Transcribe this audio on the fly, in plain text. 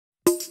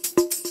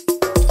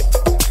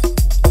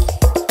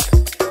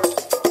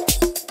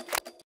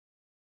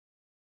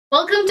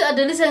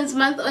Adolescence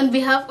Month on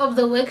behalf of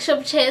the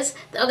workshop chairs,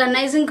 the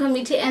organizing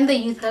committee, and the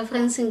youth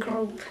referencing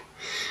group.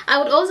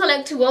 I would also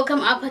like to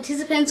welcome our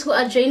participants who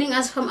are joining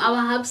us from our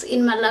hubs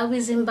in Malawi,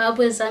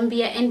 Zimbabwe,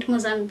 Zambia, and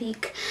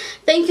Mozambique.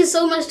 Thank you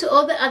so much to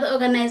all the other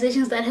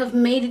organizations that have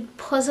made it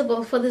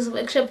possible for this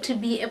workshop to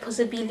be a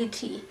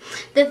possibility.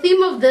 The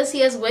theme of this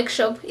year's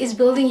workshop is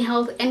Building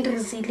Health and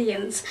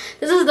Resilience.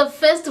 This is the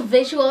first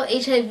virtual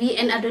HIV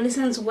and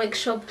adolescence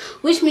workshop,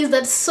 which means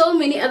that so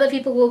many other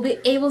people will be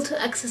able to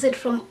access it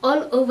from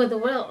all over the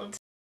world.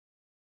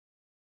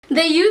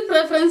 The youth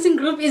referencing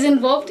group is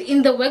involved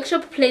in the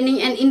workshop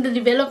planning and in the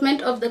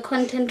development of the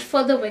content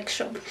for the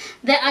workshop.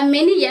 There are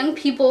many young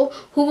people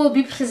who will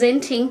be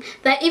presenting.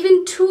 There are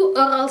even 2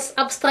 oral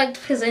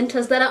abstract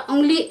presenters that are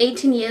only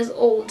 18 years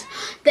old.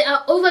 There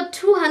are over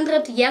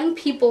 200 young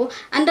people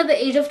under the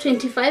age of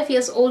 25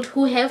 years old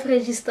who have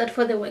registered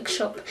for the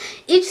workshop.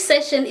 Each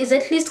session is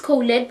at least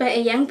co-led by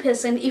a young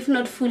person, if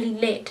not fully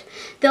led.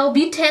 There will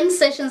be 10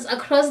 sessions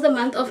across the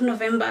month of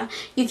November.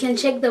 You can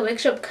check the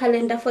workshop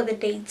calendar for the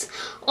dates.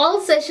 All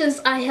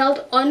sessions are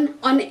held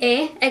on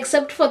air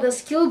except for the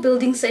skill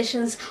building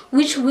sessions,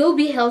 which will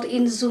be held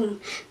in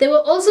Zoom. There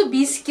will also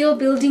be skill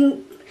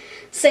building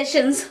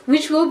sessions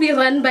which will be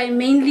run by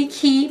mainly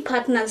key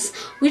partners,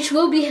 which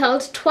will be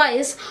held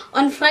twice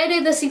on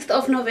Friday the 6th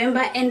of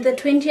November and the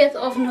 20th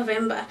of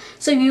November.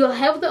 So you will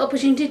have the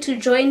opportunity to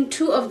join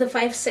 2 of the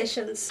 5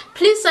 sessions.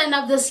 Please sign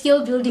up the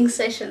skill building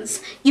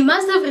sessions. You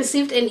must have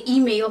received an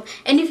email,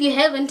 and if you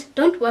haven't,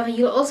 don't worry,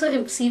 you'll also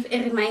receive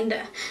a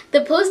reminder.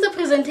 The poster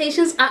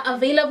presentations are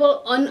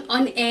available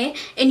on air,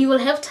 and you will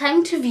have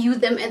time to view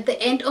them at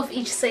the end of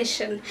each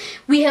session.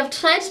 We have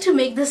tried to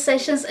make the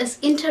sessions as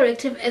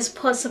interactive as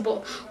possible.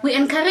 We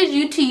encourage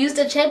you to use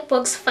the chat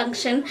box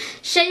function,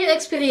 share your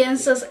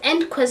experiences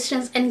and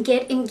questions, and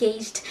get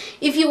engaged.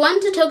 If you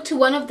want to talk to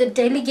one of the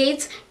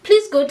delegates,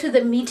 please go to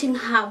the meeting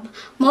hub.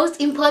 Most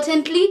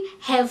importantly,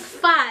 have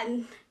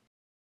fun.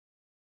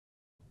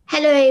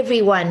 Hello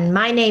everyone,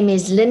 my name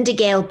is Linda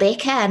Gale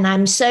Becker and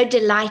I'm so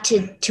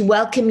delighted to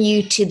welcome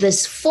you to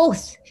this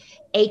 4th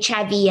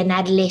HIV and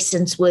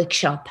Adolescence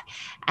workshop.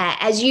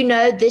 As you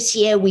know, this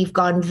year we've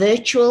gone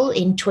virtual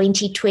in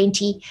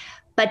 2020,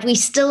 but we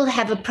still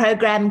have a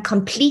program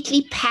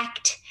completely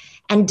packed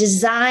and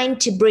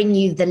designed to bring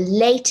you the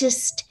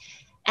latest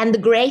and the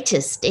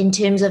greatest in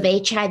terms of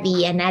HIV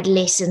and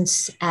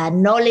adolescence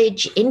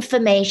knowledge,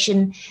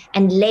 information,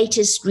 and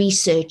latest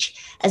research,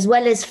 as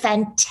well as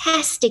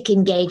fantastic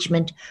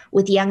engagement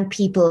with young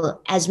people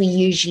as we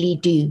usually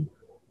do.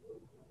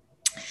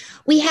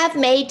 We have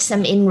made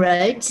some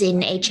inroads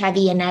in HIV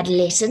and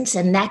adolescence,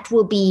 and that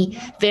will be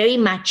very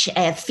much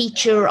a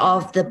feature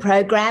of the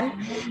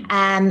program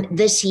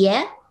this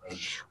year.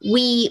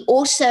 We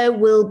also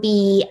will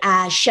be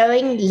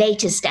showing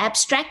latest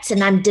abstracts,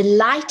 and I'm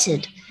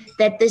delighted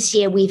that this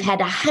year we've had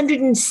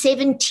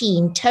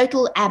 117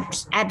 total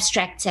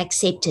abstracts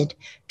accepted,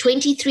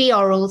 23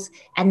 orals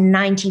and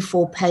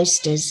 94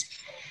 posters.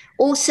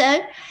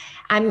 Also,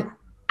 I'm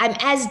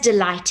as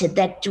delighted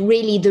that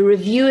really the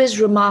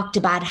reviewers remarked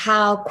about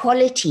how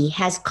quality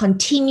has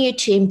continued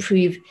to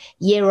improve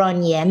year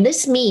on year. And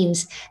this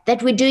means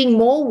that we're doing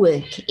more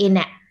work in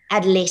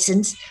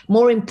adolescence,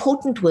 more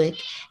important work,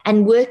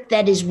 and work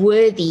that is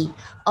worthy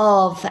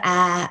of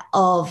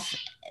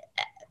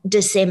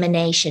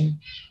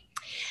dissemination.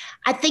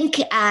 I think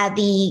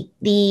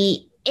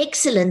the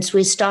excellence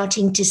we're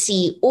starting to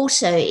see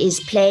also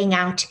is playing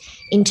out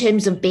in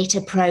terms of better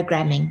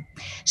programming.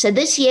 So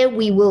this year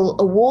we will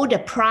award a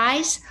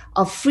prize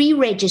of free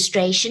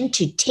registration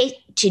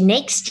to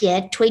next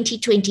year,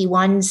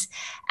 2021's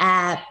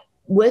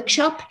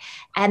workshop,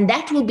 and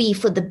that will be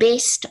for the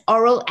best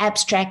oral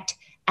abstract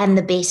and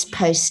the best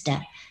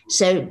poster.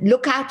 So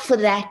look out for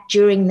that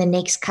during the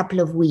next couple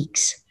of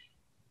weeks.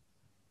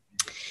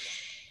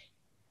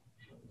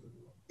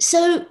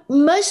 So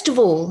most of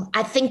all,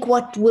 I think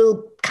what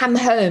will come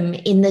home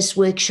in this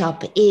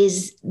workshop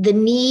is the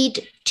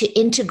need to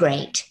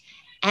integrate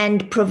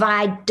and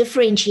provide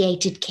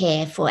differentiated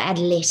care for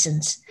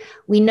adolescents.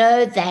 We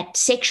know that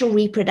sexual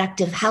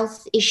reproductive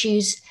health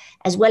issues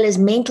as well as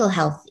mental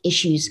health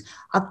issues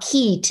are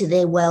key to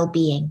their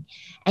well-being.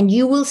 And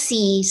you will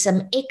see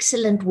some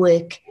excellent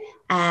work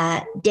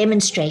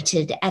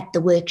demonstrated at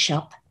the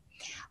workshop.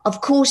 Of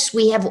course,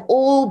 we have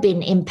all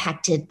been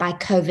impacted by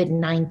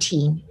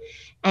COVID-19.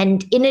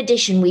 And in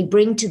addition, we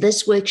bring to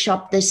this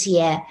workshop this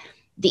year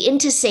the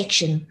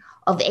intersection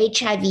of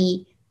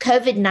HIV,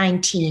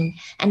 COVID-19,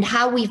 and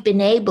how we've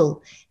been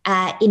able,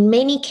 in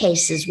many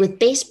cases, with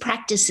best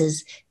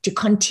practices, to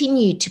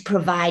continue to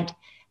provide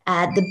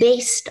the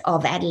best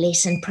of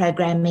adolescent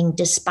programming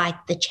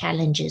despite the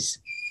challenges.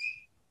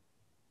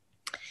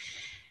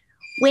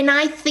 When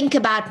I think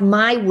about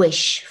my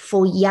wish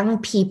for young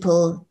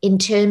people in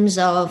terms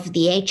of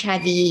the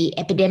HIV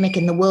epidemic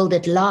in the world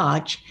at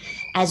large,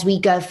 as we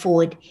go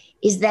forward,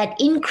 is that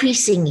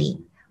increasingly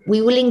we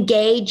will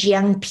engage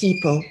young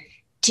people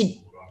to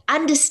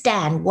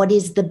understand what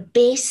is the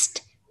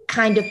best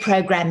kind of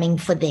programming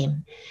for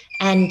them.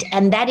 And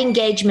that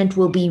engagement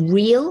will be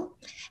real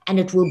and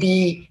it will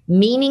be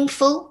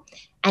meaningful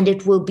and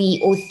it will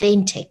be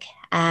authentic.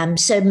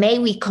 So may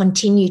we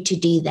continue to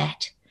do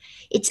that.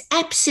 It's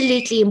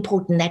absolutely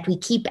important that we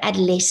keep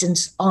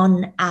adolescence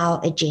on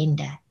our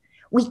agenda.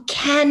 We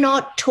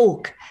cannot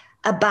talk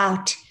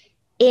about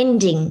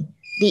ending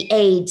the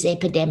AIDS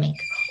epidemic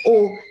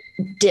or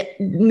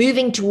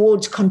moving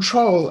towards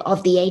control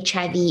of the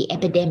HIV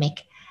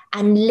epidemic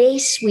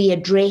unless we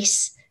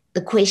address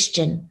the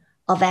question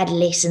of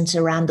adolescence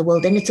around the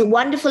world. And it's a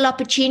wonderful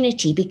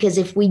opportunity, because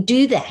if we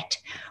do that,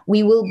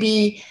 we will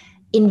be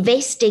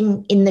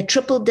investing in the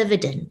triple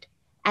dividend: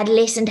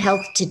 adolescent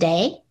health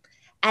today,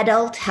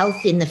 adult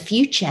health in the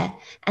future,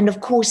 and of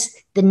course,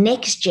 the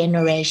next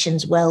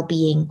generation's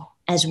well-being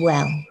as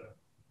well.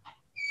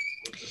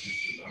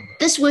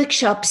 This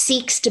workshop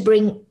seeks to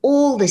bring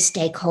all the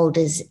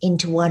stakeholders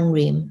into one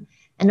room.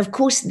 And of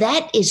course,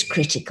 that is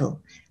critical,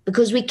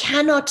 because we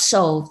cannot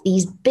solve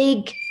these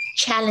big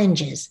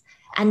challenges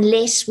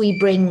unless we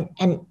bring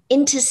an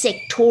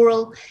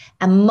intersectoral,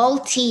 a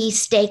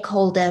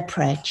multi-stakeholder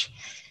approach.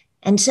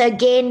 And so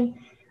again,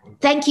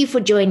 thank you for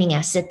joining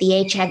us at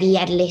the HIV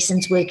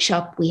Adolescence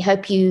Workshop. We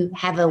hope you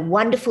have a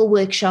wonderful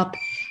workshop,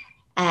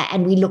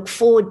 and we look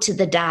forward to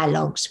the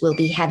dialogues we'll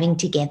be having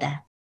together.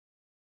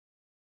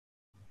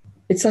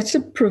 It's such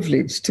a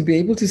privilege to be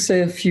able to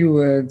say a few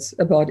words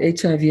about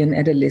HIV and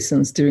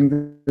adolescence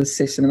during this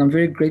session, and I'm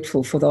very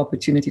grateful for the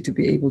opportunity to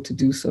be able to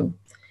do so.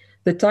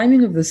 The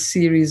timing of this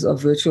series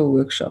of virtual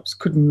workshops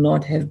could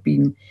not have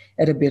been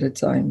at a better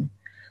time.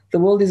 The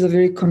world is a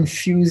very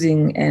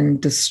confusing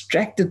and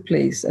distracted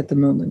place at the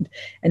moment,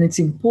 and it's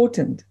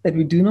important that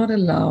we do not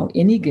allow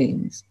any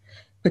gains,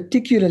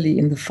 particularly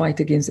in the fight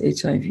against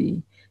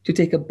HIV, to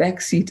take a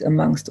backseat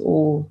amongst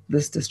all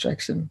this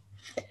distraction.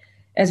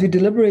 As we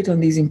deliberate on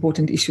these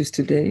important issues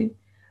today,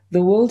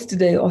 the world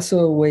today also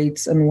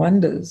awaits and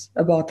wonders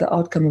about the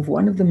outcome of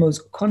one of the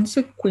most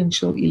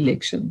consequential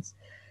elections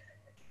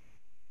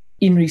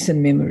in recent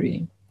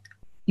memory.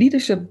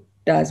 Leadership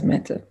does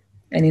matter,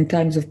 and in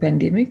times of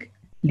pandemic,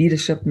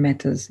 leadership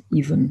matters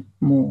even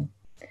more.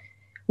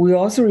 We are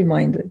also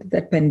reminded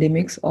that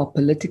pandemics are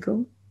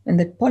political and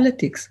that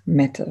politics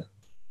matter.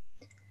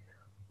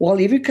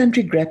 While every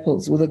country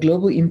grapples with the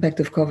global impact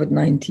of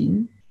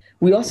COVID-19,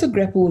 we also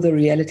grapple with the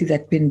reality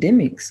that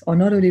pandemics are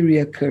not only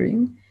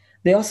reoccurring,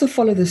 they also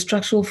follow the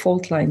structural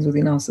fault lines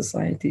within our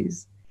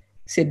societies.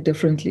 Said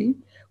differently,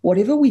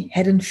 whatever we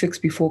hadn't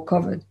fixed before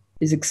COVID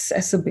is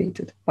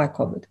exacerbated by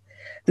COVID.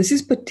 This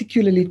is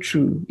particularly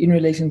true in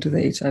relation to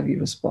the HIV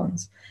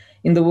response.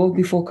 In the world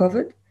before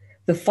COVID,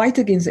 the fight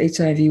against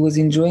HIV was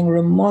enjoying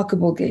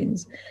remarkable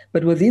gains,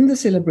 but within the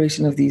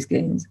celebration of these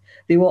gains,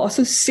 there were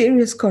also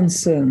serious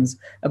concerns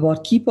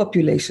about key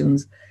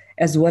populations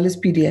as well as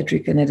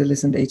pediatric and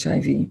adolescent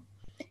HIV.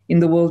 In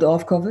the world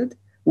of COVID,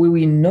 where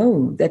we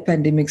know that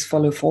pandemics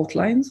follow fault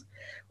lines,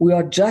 we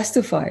are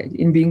justified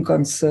in being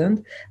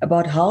concerned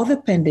about how the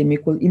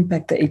pandemic will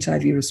impact the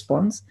HIV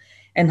response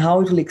and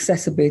how it will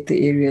exacerbate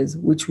the areas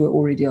which were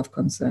already of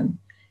concern.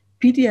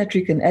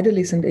 Pediatric and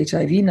adolescent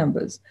HIV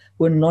numbers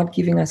were not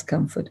giving us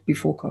comfort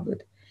before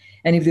COVID.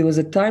 And if there was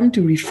a time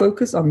to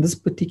refocus on this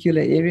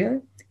particular area,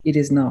 it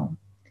is now.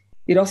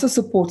 It also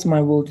supports my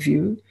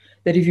worldview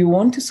that if you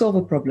want to solve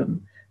a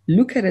problem,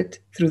 look at it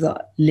through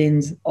the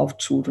lens of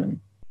children.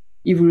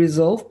 If we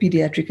resolve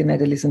pediatric and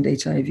adolescent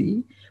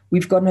HIV,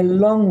 we've gone a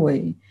long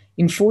way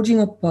in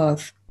forging a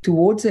path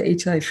towards a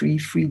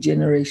HIV-free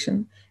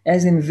generation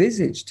as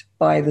envisaged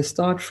by the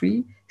Start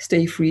Free,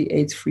 Stay Free,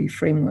 AIDS Free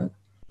framework.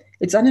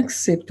 It's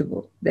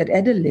unacceptable that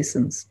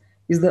adolescence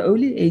is the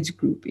only age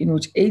group in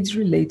which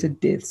AIDS-related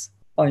deaths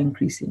are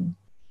increasing.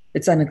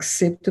 It's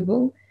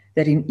unacceptable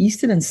that in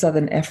Eastern and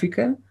Southern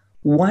Africa,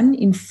 1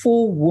 in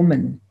 4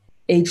 women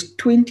aged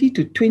 20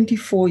 to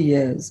 24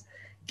 years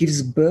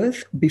gives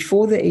birth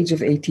before the age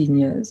of 18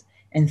 years,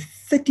 and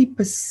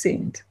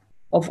 30%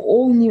 of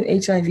all new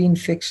HIV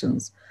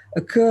infections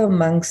occur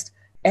amongst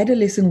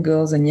adolescent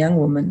girls and young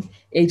women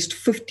aged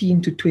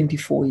 15 to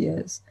 24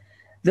 years.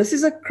 This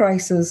is a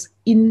crisis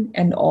in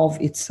and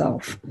of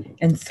itself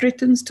and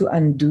threatens to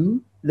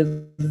undo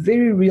the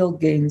very real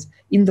gains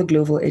in the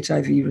global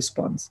HIV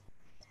response.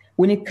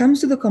 When it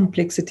comes to the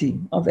complexity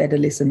of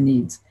adolescent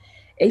needs,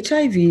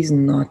 HIV is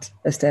not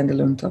a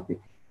standalone topic.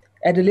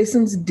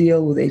 Adolescents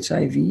deal with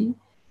HIV.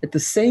 At the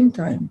same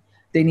time,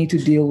 they need to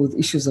deal with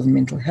issues of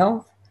mental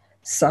health,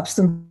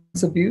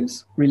 substance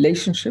abuse,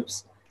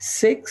 relationships,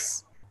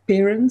 sex,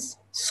 parents,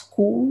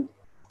 school,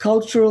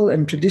 cultural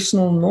and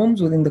traditional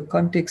norms within the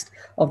context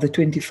of the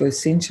 21st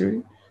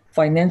century,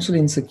 financial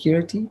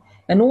insecurity,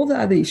 and all the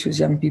other issues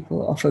young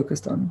people are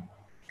focused on.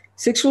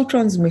 Sexual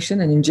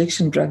transmission and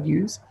injection drug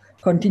use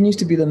continues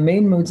to be the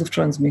main modes of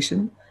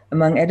transmission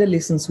among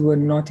adolescents who are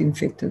not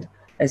infected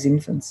as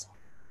infants.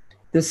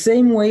 The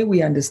same way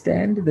we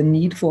understand the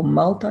need for a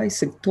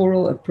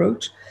multi-sectoral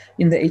approach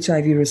in the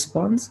HIV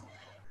response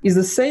is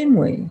the same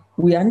way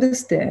we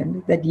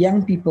understand that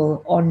young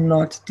people are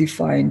not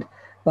defined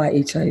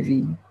by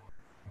HIV.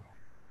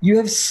 You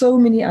have so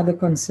many other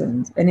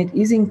concerns, and it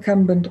is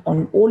incumbent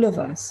on all of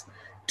us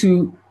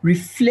to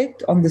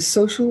reflect on the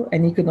social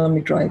and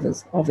economic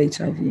drivers of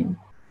HIV.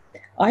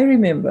 I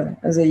remember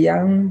as a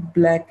young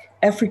Black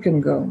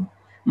African girl,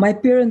 my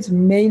parents'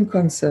 main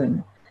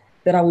concern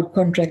that I would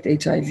contract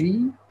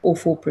HIV or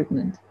fall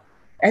pregnant.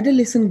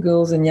 Adolescent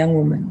girls and young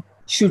women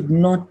should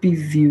not be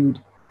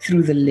viewed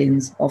through the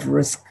lens of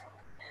risk.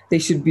 They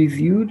should be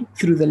viewed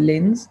through the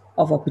lens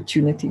of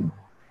opportunity.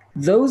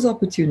 Those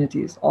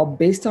opportunities are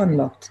best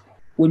unlocked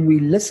when we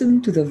listen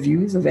to the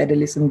views of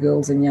adolescent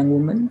girls and young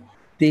women,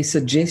 their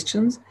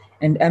suggestions,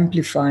 and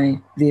amplify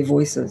their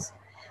voices.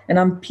 And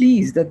I'm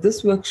pleased that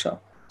this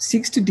workshop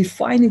seeks to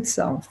define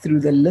itself through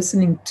the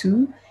listening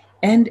to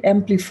and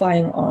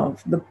amplifying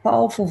of the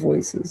powerful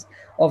voices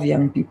of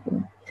young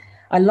people.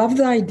 I love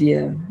the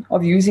idea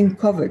of using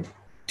COVID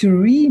to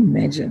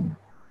reimagine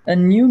a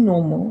new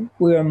normal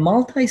where a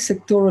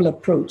multi-sectoral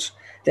approach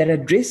that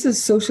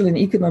addresses social and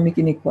economic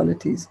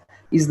inequalities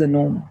is the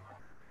norm.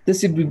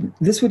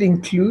 This would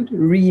include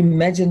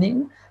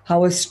reimagining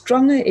how a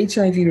stronger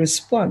HIV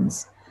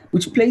response,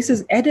 which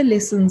places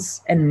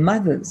adolescents and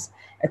mothers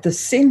at the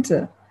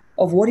center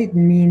of what it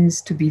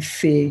means to be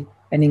fair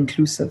and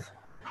inclusive.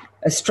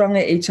 A stronger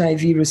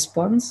HIV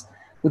response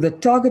with a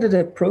targeted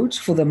approach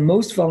for the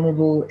most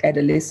vulnerable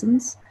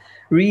adolescents,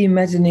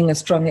 reimagining a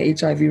stronger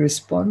HIV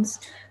response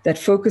that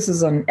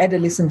focuses on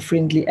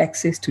adolescent-friendly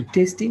access to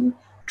testing,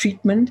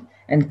 treatment,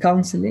 and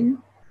counseling,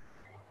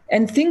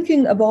 and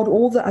thinking about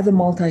all the other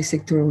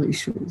multi-sectoral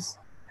issues.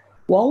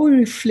 While we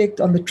reflect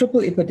on the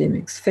triple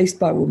epidemics faced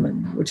by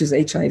women, which is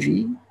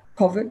HIV,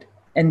 COVID,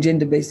 and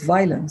gender-based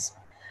violence,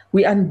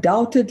 we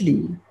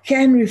undoubtedly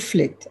can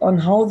reflect on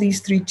how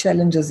these three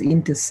challenges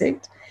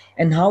intersect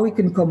and how we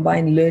can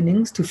combine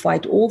learnings to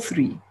fight all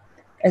three,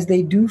 as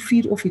they do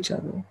feed off each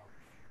other.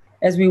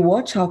 As we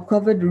watch how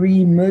COVID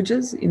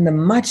re-emerges in the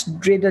much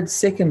dreaded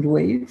second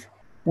wave,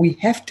 we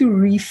have to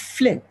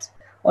reflect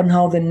on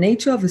how the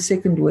nature of a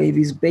second wave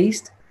is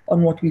based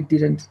on what we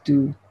didn't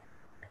do.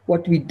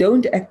 What we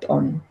don't act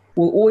on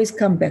will always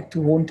come back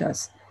to haunt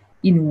us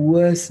in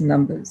worse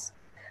numbers.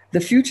 The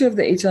future of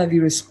the HIV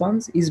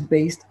response is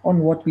based on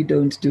what we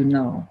don't do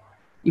now.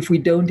 If we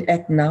don't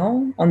act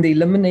now on the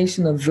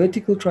elimination of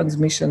vertical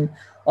transmission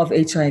of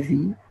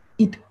HIV,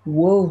 it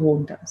will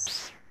haunt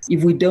us.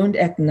 If we don't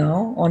act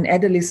now on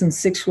adolescent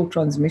sexual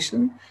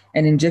transmission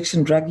and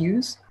injection drug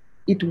use,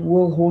 it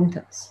will haunt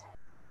us.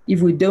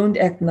 If we don't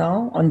act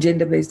now on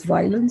gender-based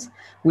violence,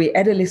 where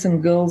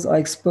adolescent girls are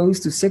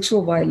exposed to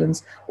sexual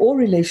violence or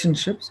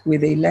relationships where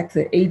they lack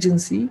the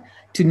agency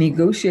to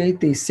negotiate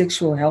their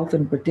sexual health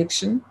and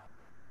protection,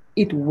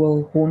 it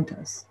will haunt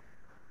us.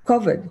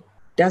 COVID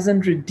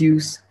doesn't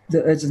reduce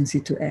the urgency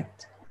to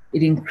act.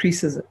 It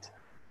increases it.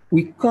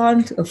 We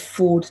can't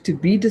afford to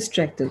be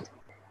distracted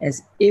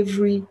as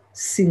every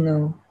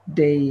single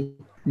day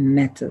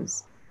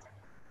matters.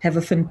 Have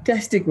a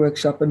fantastic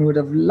workshop and would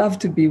have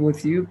loved to be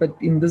with you, but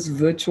in this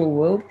virtual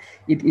world,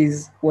 it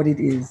is what it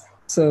is.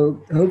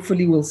 So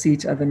hopefully we'll see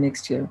each other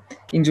next year.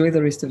 Enjoy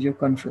the rest of your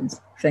conference.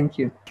 Thank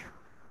you.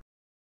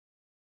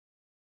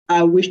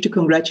 I wish to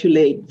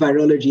congratulate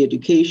Virology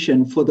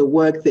Education for the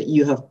work that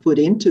you have put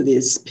into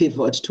this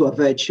pivot to a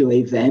virtual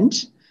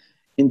event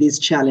in these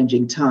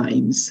challenging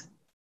times.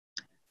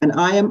 And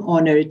I am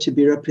honored to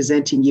be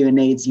representing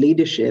UNAIDS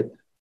leadership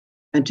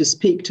and to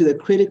speak to the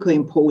critical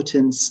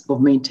importance of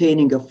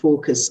maintaining a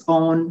focus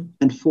on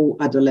and for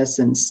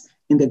adolescents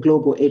in the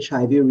global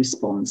HIV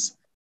response,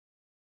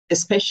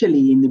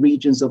 especially in the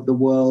regions of the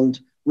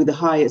world with the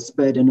highest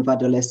burden of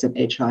adolescent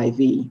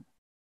HIV.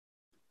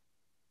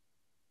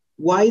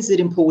 Why is it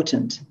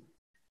important?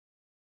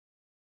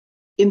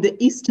 In the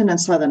Eastern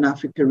and Southern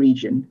Africa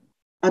region,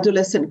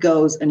 adolescent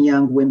girls and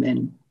young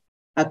women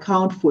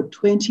account for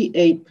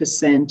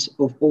 28%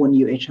 of all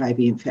new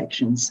HIV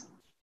infections,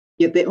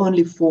 yet they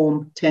only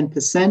form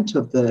 10%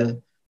 of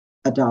the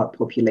adult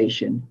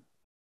population.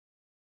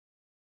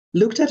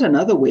 Looked at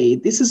another way,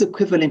 this is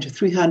equivalent to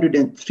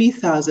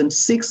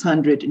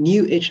 3,600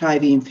 new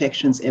HIV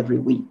infections every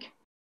week.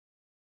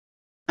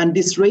 And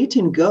this rate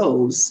in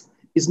girls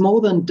is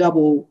more than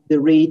double the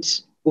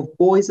rate of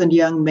boys and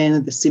young men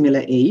of the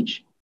similar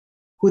age,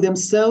 who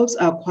themselves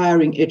are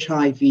acquiring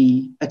HIV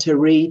at a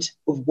rate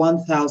of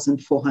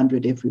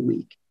 1,400 every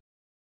week.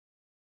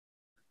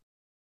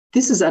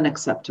 This is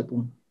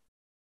unacceptable.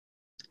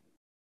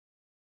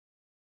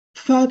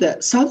 Further,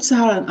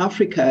 Sub-Saharan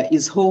Africa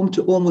is home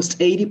to almost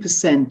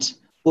 80%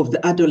 of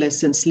the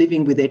adolescents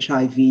living with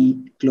HIV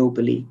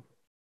globally.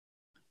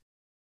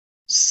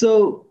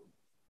 So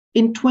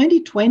in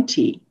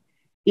 2020,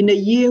 in a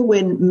year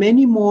when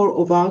many more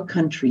of our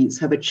countries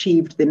have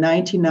achieved the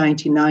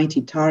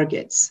 90-90-90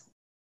 targets,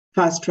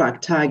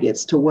 fast-track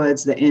targets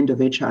towards the end of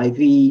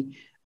HIV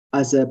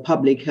as a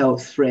public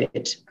health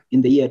threat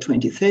in the year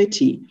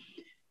 2030,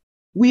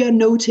 we are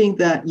noting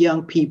that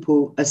young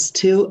people are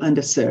still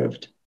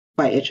underserved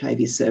by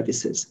HIV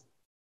services.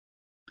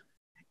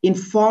 In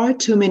far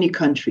too many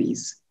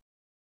countries,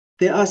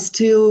 there are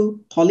still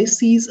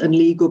policies and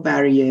legal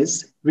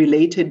barriers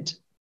related,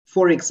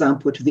 for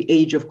example, to the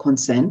age of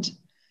consent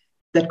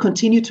that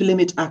continue to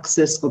limit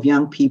access of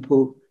young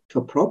people to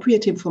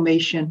appropriate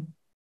information,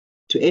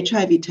 to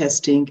HIV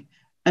testing,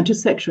 and to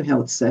sexual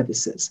health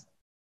services.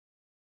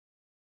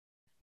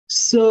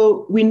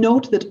 So we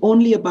note that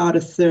only about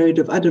a third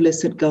of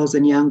adolescent girls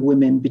and young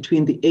women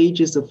between the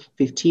ages of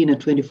 15 and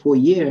 24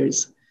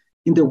 years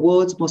in the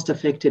world's most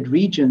affected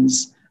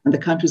regions and the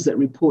countries that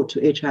report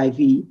to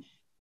HIV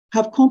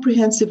have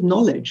comprehensive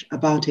knowledge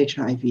about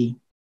HIV.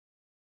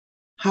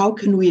 How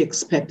can we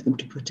expect them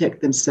to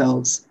protect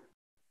themselves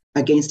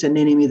against an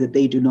enemy that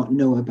they do not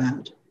know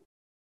about?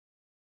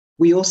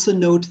 We also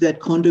note that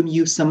condom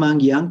use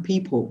among young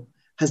people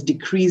has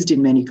decreased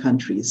in many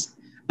countries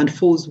and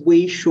falls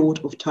way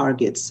short of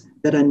targets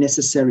that are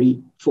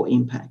necessary for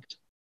impact.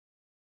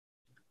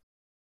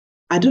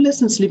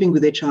 Adolescents living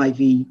with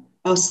HIV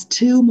are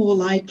still more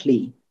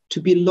likely to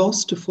be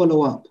lost to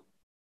follow-up,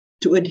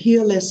 to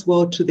adhere less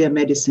well to their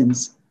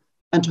medicines,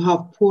 and to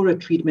have poorer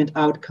treatment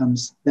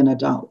outcomes than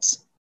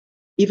adults,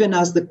 even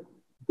as the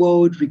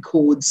world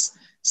records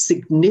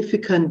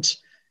significant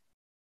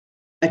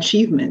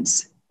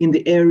achievements in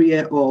the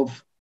area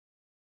of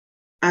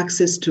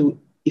access to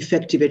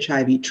effective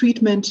HIV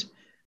treatment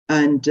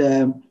and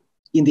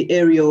in the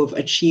area of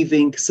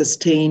achieving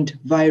sustained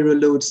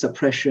viral load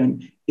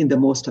suppression in the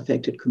most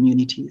affected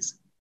communities.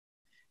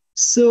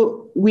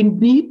 So we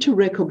need to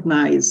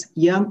recognize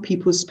young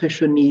people's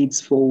special needs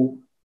for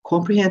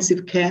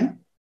comprehensive care,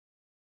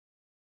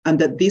 and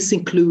that this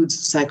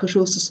includes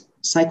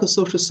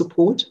psychosocial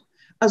support,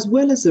 as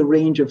well as a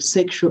range of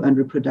sexual and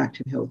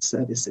reproductive health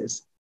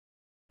services.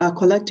 Our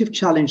collective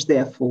challenge,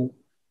 therefore,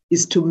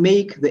 is to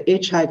make the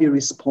HIV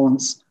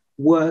response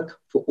work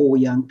for all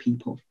young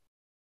people.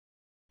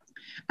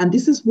 And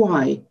this is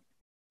why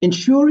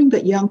ensuring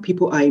that young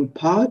people are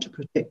empowered to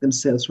protect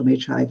themselves from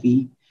HIV,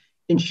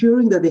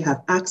 ensuring that they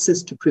have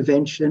access to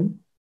prevention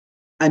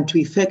and to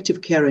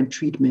effective care and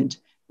treatment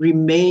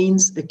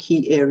remains a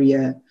key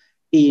area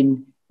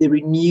in the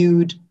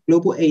renewed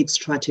global AIDS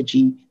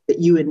strategy that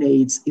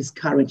UNAIDS is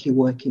currently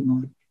working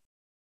on.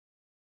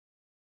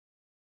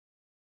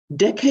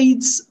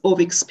 Decades of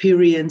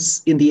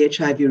experience in the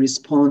HIV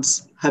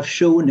response have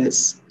shown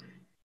us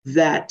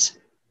that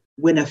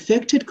when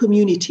affected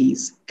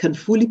communities can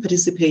fully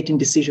participate in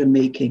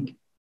decision-making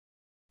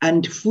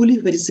and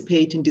fully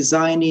participate in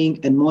designing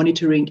and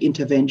monitoring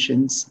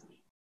interventions,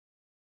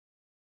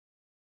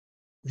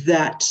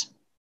 that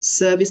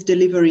service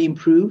delivery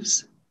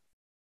improves,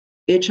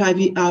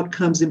 HIV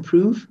outcomes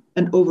improve,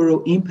 and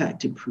overall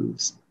impact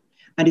improves.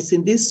 And it's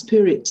in this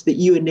spirit that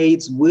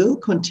UNAIDS will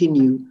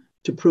continue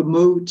to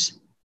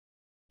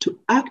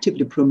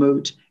actively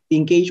promote the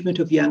engagement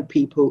of young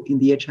people in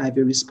the HIV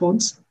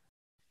response.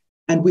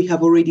 And we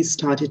have already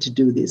started to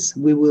do this.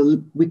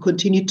 We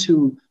continue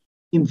to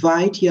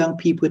invite young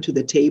people to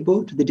the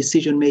table, to the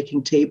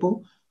decision-making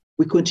table.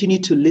 We continue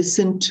to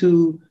listen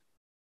to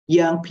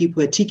young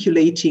people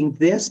articulating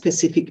their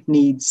specific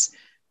needs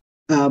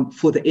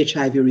for the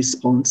HIV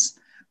response.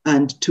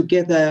 And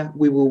together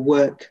we will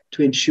work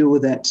to ensure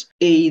that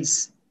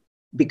AIDS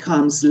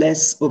becomes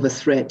less of a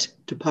threat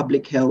to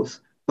public health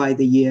by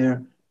the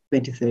year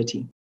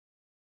 2030.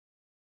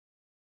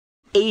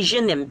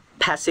 Asian and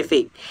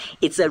Pacific,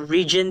 it's a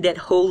region that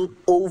holds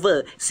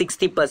over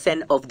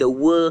 60% of the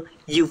world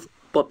youth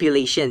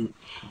population.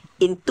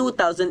 In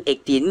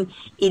 2018,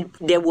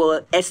 there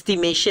were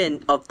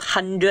estimation of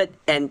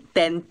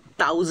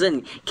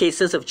 110,000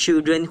 cases of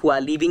children who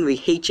are living with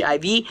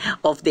HIV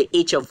of the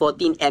age of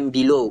 14 and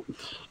below.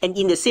 And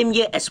in the same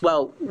year as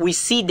well, we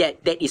see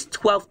that there is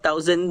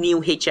 12,000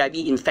 new HIV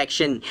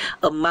infection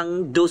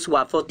among those who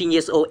are 14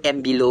 years old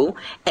and below,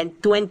 and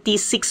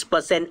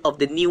 26% of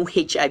the new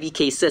HIV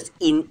cases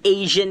in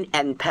Asian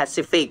and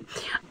Pacific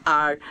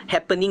are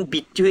happening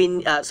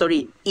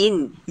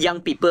in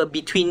young people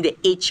between the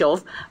age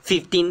of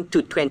 15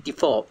 to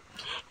 24.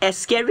 As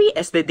scary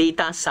as the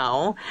data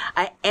sound,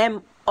 I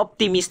am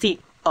optimistic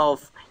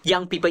of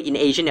young people in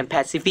Asian and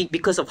Pacific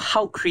because of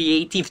how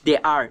creative they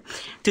are.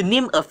 To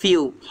name a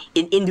few,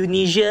 in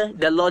Indonesia,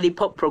 the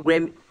Lollipop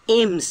program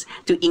aims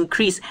to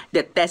increase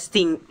the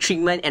testing,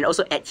 treatment, and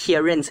also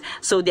adherence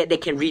so that they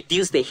can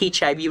reduce the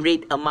HIV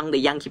rate among the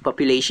young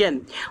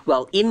population.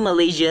 While in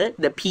Malaysia,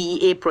 the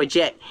PEA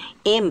project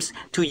aims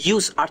to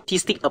use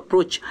artistic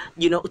approach,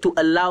 to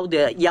allow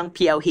the young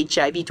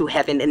PL-HIV to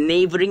have an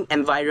enabling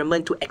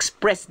environment to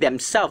express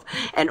themselves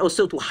and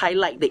also to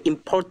highlight the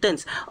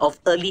importance of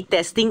early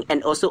testing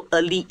and also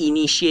early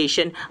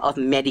initiation of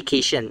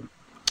medication.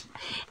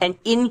 And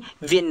in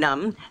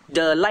Vietnam,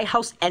 the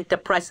Lighthouse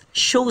Enterprise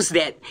shows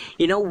that,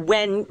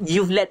 when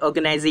youth-led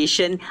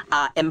organizations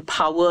are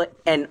empowered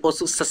and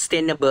also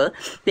sustainable,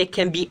 they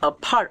can be a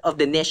part of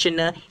the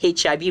national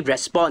HIV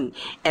response.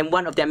 And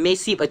one of their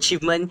massive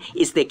achievements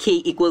is the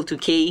K equal to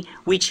K,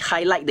 which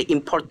highlight the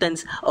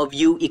importance of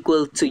U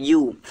equal to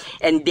U.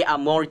 And there are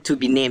more to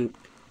be named.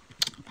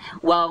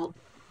 While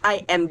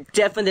I am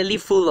definitely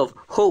full of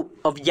hope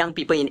of young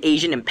people in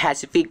Asian and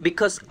Pacific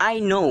because I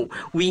know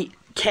we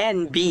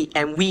can be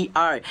and we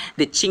are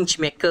the change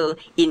maker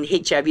in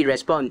HIV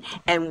response,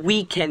 and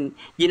we can,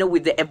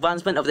 with the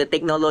advancement of the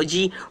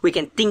technology, we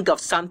can think of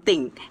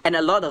something and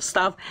a lot of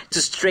stuff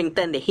to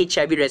strengthen the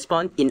HIV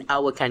response in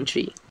our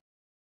country.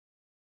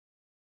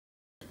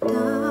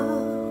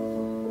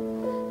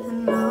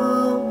 And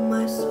no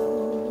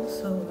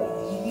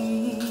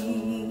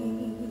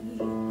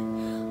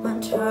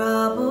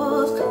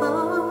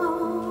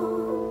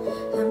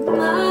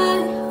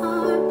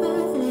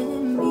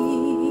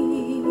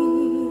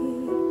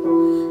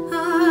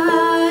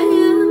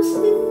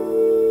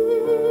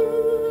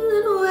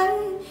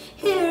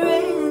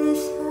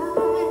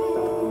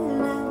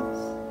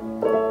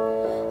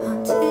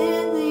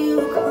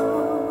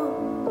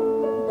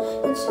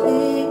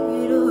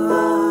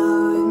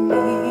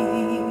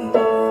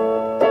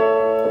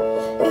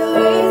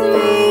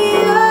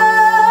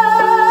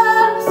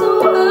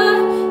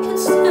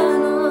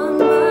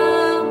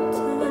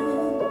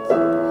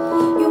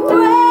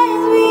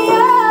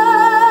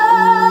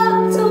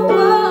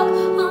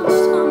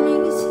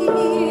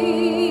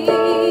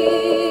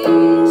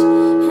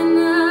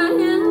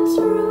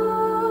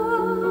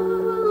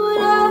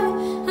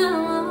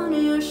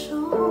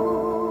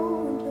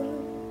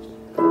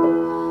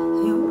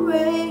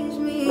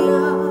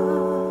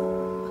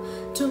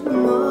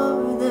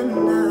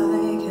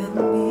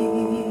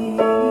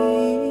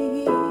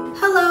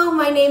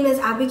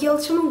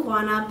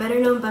Bwana, better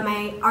known by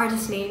my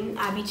artist name,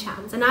 Abby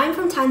Chams, and I'm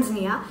from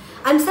Tanzania.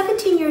 I'm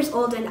 17 years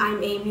old and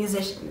I'm a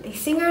musician, a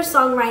singer,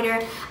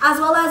 songwriter, as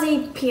well as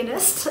a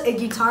pianist, a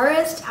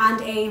guitarist,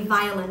 and a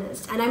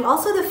violinist. And I'm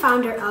also the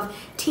founder of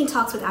Teen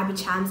Talks with Abby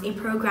Chams, a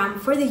program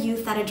for the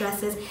youth that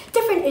addresses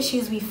different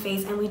issues we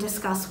face and we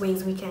discuss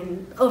ways we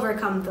can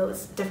overcome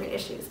those different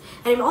issues.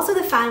 And I'm also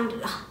the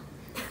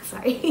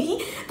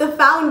the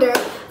founder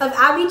of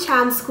Abby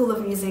Chams School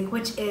of Music,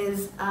 which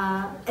is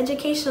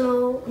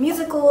educational,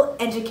 musical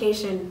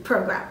education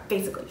program,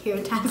 basically, here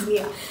in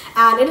Tanzania.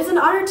 And it is an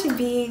honor to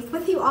be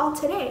with you all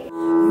today.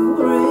 You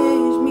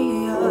raise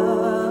me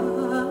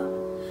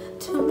up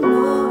to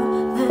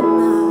more than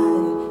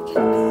I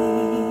can be.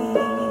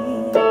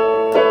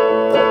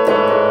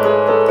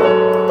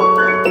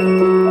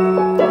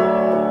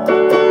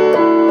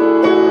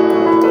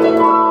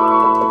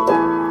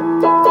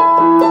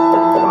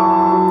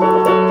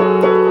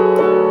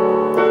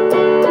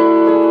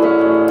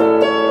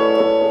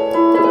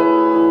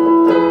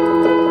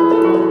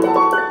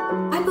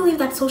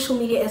 Social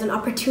media is an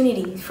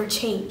opportunity for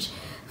change,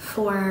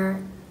 for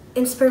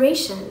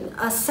inspiration,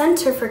 a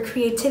center for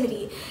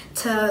creativity,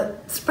 to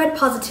spread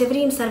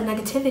positivity instead of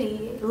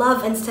negativity,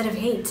 love instead of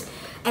hate,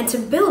 and to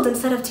build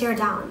instead of tear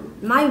down.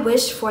 My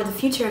wish for the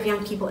future of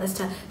young people is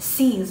to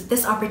seize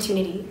this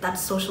opportunity that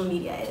social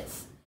media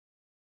is.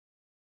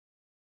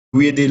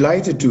 We are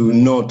delighted to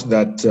note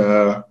that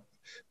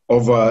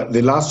over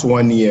the last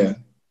 1 year,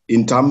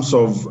 in terms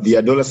of the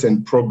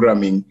adolescent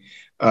programming,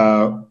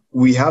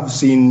 we have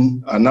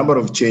seen a number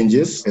of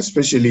changes,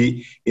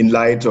 especially in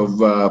light of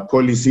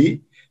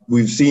policy.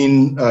 We've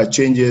seen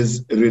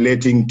changes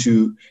relating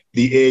to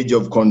the age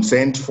of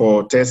consent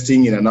for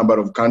testing in a number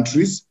of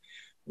countries.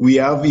 We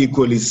have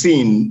equally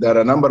seen that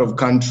a number of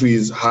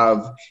countries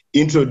have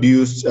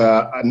introduced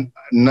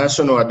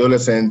national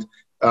adolescent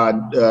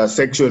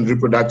sexual and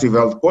reproductive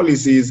health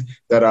policies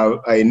that are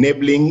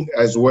enabling,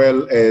 as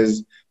well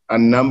as a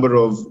number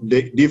of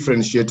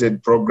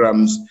differentiated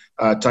programs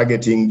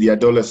targeting the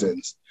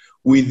adolescents.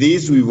 With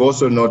this, we've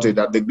also noted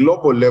at the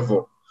global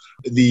level,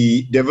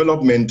 the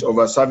development of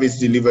a service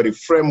delivery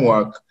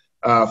framework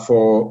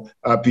for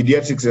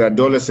pediatrics and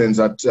adolescents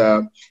that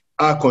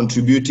are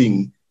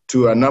contributing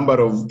to a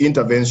number of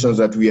interventions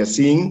that we are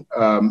seeing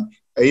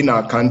in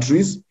our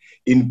countries,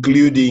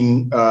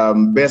 including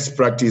best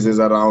practices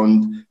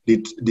around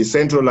the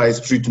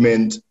decentralized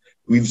treatment.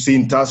 We've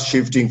seen task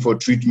shifting for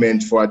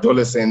treatment for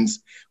adolescents.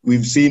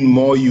 We've seen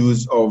more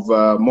use of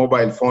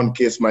mobile phone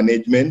case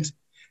management.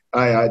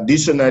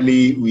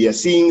 Additionally, we are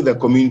seeing the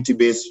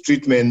community-based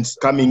treatments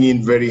coming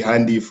in very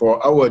handy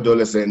for our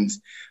adolescents.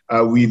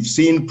 We've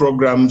seen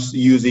programs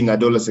using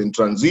adolescent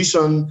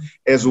transition,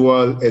 as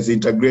well as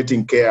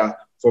integrating care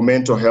for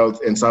mental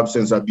health and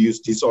substance abuse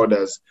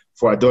disorders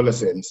for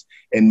adolescents.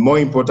 And more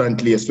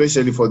importantly,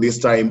 especially for this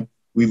time,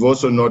 we've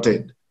also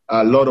noted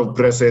a lot of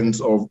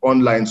presence of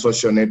online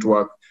social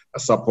network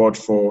support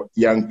for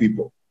young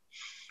people.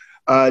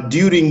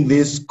 During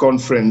this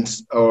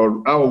conference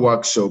or our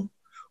workshop,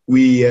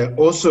 we are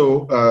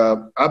also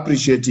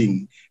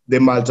appreciating the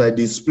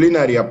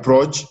multidisciplinary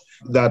approach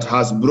that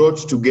has brought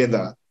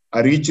together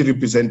a rich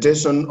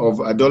representation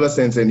of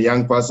adolescents and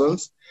young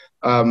persons,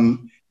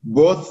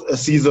 both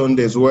seasoned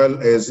as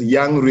well as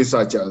young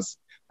researchers,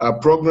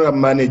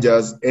 program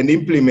managers, and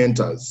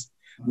implementers.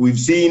 We've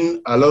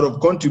seen a lot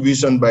of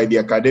contribution by the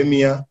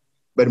academia,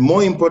 but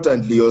more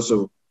importantly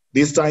also,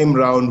 this time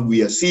round,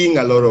 we are seeing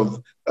a lot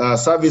of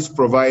service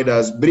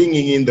providers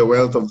bringing in the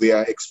wealth of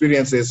their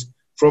experiences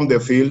from the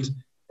field,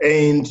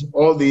 and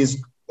all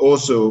these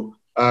also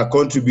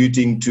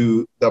contributing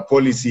to the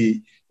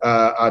policy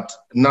at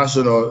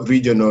national,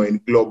 regional,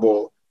 and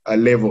global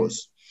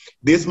levels.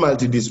 This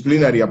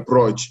multidisciplinary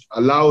approach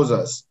allows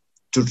us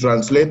to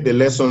translate the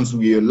lessons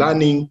we are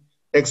learning,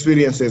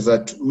 experiences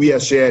that we are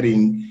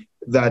sharing,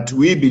 that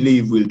we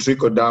believe will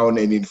trickle down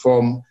and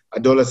inform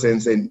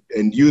adolescents and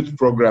youth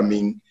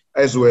programming,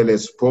 as well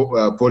as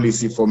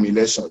policy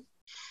formulation.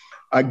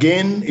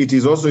 Again, it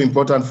is also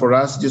important for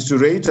us just to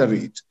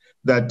reiterate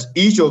that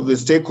each of the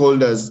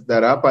stakeholders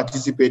that are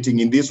participating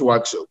in this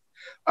workshop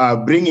are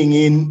bringing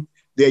in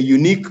their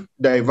unique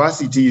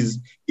diversities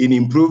in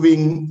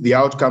improving the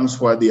outcomes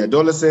for the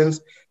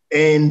adolescents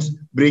and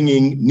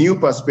bringing new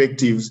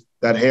perspectives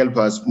that help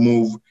us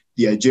move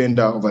the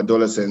agenda of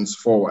adolescence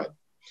forward.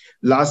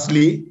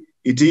 Lastly,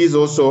 it is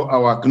also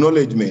our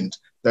acknowledgement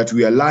that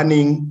we are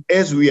learning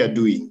as we are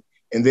doing,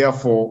 and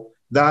therefore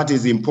that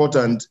is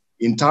important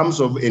in terms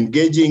of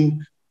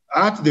engaging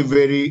at the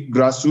very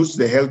grassroots,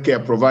 the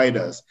healthcare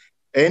providers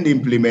and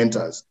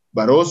implementers,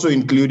 but also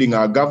including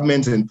our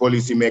governments and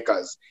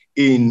policymakers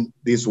in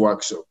this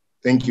workshop.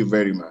 Thank you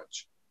very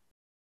much.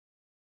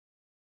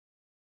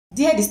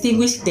 Dear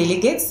distinguished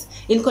delegates,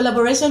 in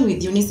collaboration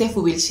with UNICEF,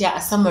 we will share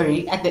a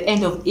summary at the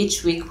end of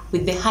each week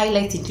with the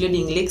highlights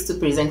including links to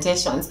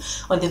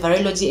presentations on the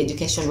Virology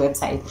Education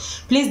website.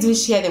 Please do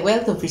share the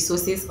wealth of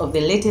resources of the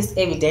latest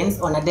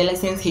evidence on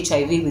adolescents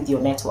HIV with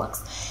your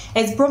networks.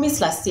 As promised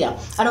last year,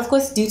 and of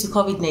course due to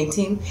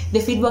COVID-19, the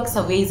feedback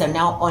surveys are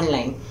now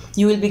online.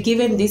 You will be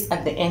given this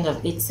at the end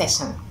of each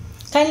session.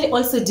 Kindly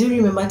also do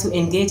remember to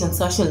engage on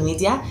social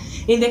media.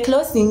 In the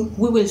closing,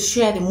 we will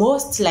share the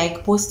most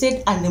like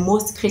posted and the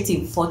most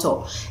creative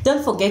photo.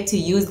 Don't forget to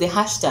use the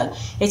hashtag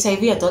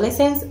HIV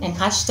Adolescence and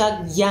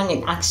hashtag Young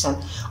in Action.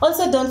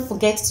 Also, don't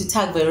forget to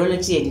tag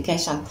Virology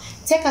Education.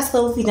 Take a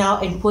selfie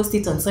now and post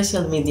it on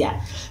social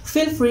media.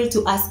 Feel free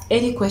to ask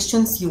any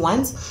questions you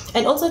want,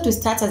 and also to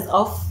start us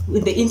off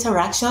with the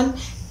interaction.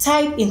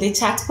 Type in the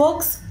chat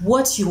box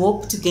what you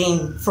hope to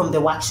gain from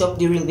the workshop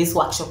during this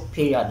workshop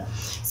period.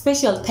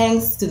 Special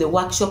thanks to the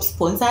workshop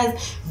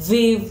sponsors,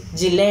 Viv,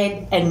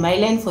 Gillette, and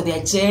Mylan for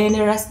their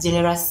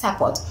generous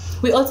support.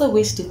 We also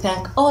wish to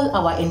thank all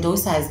our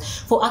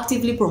endorsers for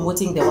actively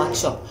promoting the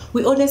workshop.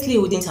 We honestly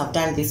wouldn't have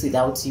done this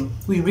without you.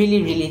 We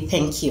really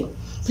thank you.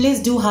 Please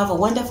do have a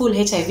wonderful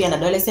HIV and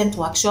Adolescent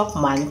Workshop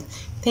month.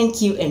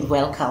 Thank you and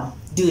welcome.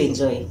 Do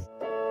enjoy.